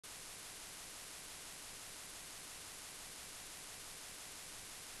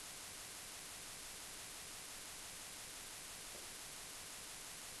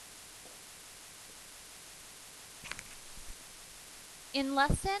In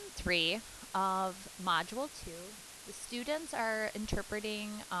lesson 3 of module 2, the students are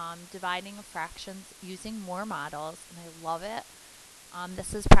interpreting dividing of fractions using more models, and I love it.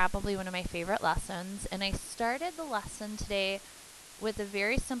 This is probably one of my favorite lessons, and I started the lesson today with a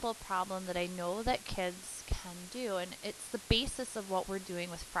very simple problem that I know that kids can do, and it's the basis of what we're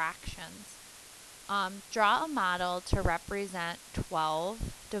doing with fractions. Draw a model to represent 12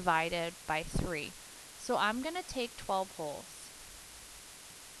 divided by 3. So I'm going to take 12 wholes.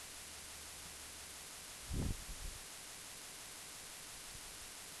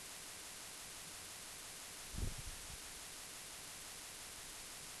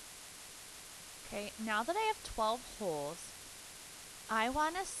 Okay, now that I have 12 wholes, I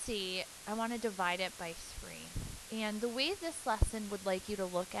want to divide it by 3. And the way this lesson would like you to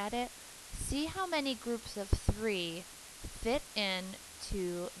look at it, see how many groups of 3 fit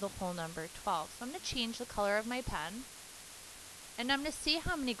into the whole number 12. So I'm going to change the color of my pen, and I'm going to see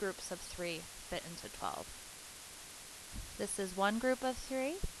how many groups of 3 fit into 12. This is one group of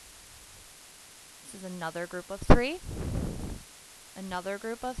 3. This is another group of 3. Another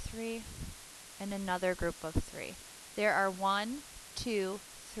group of 3. And another group of 3. There are 1, 2,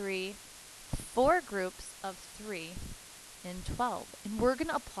 3, 4 groups of 3 in 12. And we're going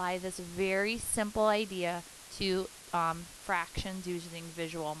to apply this very simple idea to fractions using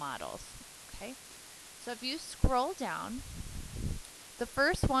visual models. Okay? So if you scroll down, the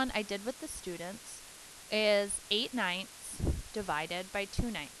first one I did with the students is 8/9 divided by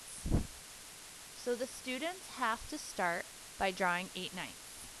 2/9. So the students have to start by drawing 8/9.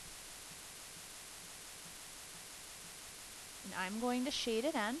 And I'm going to shade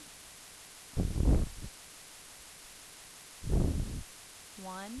it in.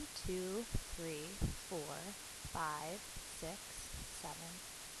 1, 2, 3, 4, 5, 6, 7,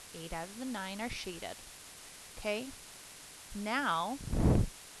 8 out of the 9 are shaded. Okay? Now,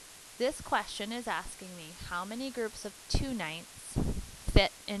 this question is asking me how many groups of 2/9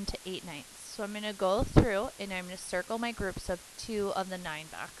 fit into 8/9. So I'm going to go through and I'm going to circle my groups of 2 of the 9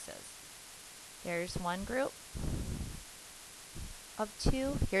 boxes. There's one group of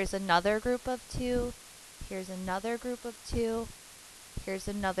 2. Here's another group of 2. Here's another group of 2. Here's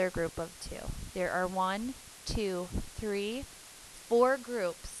another group of 2. There are 1, 2, 3, 4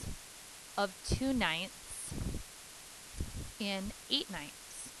 groups of 2/9 and 8/9.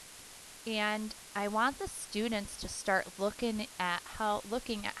 And I want the students to start looking at how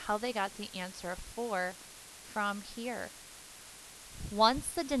they got the answer of 4 from here. Once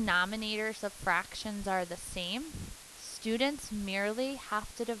the denominators of fractions are the same, students merely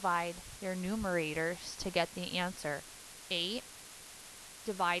have to divide their numerators to get the answer. 8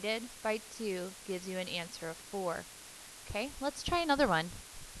 divided by 2 gives you an answer of 4. Okay, let's try another one.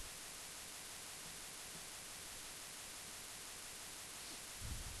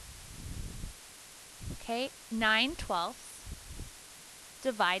 Okay, 9/12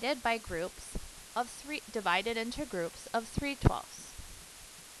 divided by groups of 3, divided into groups of 3/12.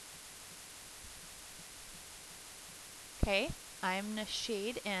 Okay, I'm going to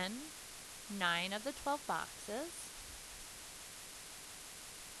shade in 9 of the 12 boxes.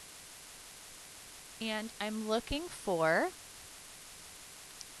 And I'm looking for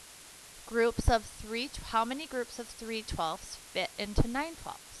groups of 3, how many groups of 3/12 fit into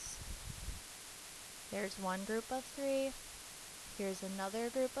 9/12? There's one group of 3. Here's another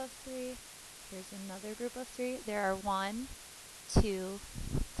group of 3. Here's another group of 3. There are 1, 2,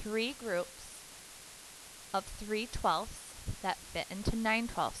 3 groups of 3/12 that fit into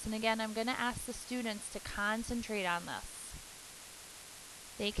 9/12. And again, I'm going to ask the students to concentrate on this.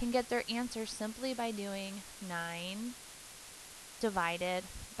 They can get their answer simply by doing 9 divided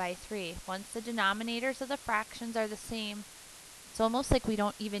by 3. Once the denominators of the fractions are the same, it's almost like we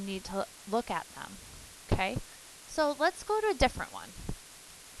don't even need to look at them. Okay? So let's go to a different one.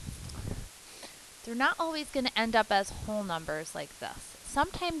 They're not always going to end up as whole numbers like this.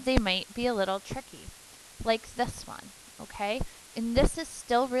 Sometimes they might be a little tricky, like this one. Okay? And this is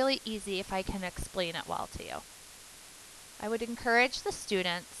still really easy if I can explain it well to you. I would encourage the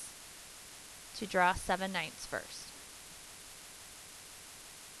students to draw 7/9 first.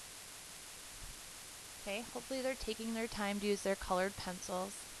 Okay, hopefully they're taking their time to use their colored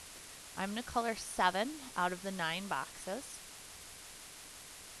pencils. I'm going to color 7 out of the 9 boxes.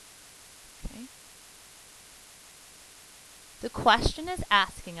 Okay. The question is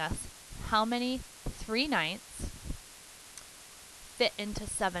asking us how many 3/9 fit into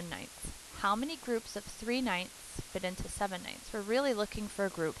 7/9. How many groups of 3/9 fit into 7/9? We're really looking for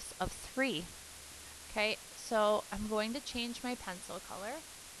groups of 3. Okay, so I'm going to change my pencil color.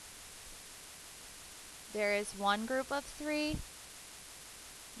 There is one group of 3.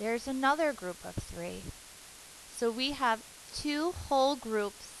 There's another group of 3. So we have 2 whole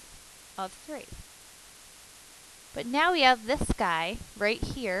groups of 3. But now we have this guy right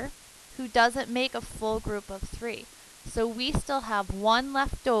here who doesn't make a full group of 3. So we still have 1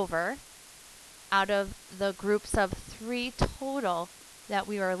 left over out of the groups of 3 total that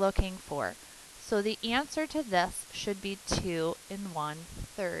we were looking for. So the answer to this should be 2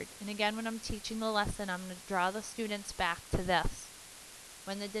 1/3. And again, when I'm teaching the lesson, I'm going to draw the students back to this.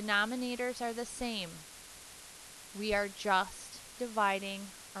 When the denominators are the same, we are just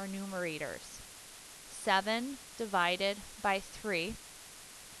dividing our numerators. 7 divided by 3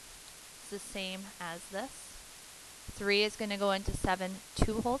 is the same as this. 3 is going to go into 7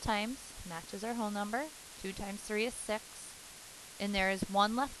 2 whole times, matches our whole number. 2 times 3 is 6. And there is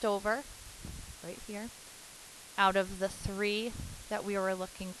 1 left over, right here, out of the 3 that we were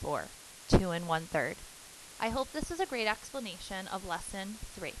looking for, 2 1/3. I hope this is a great explanation of lesson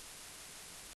 3.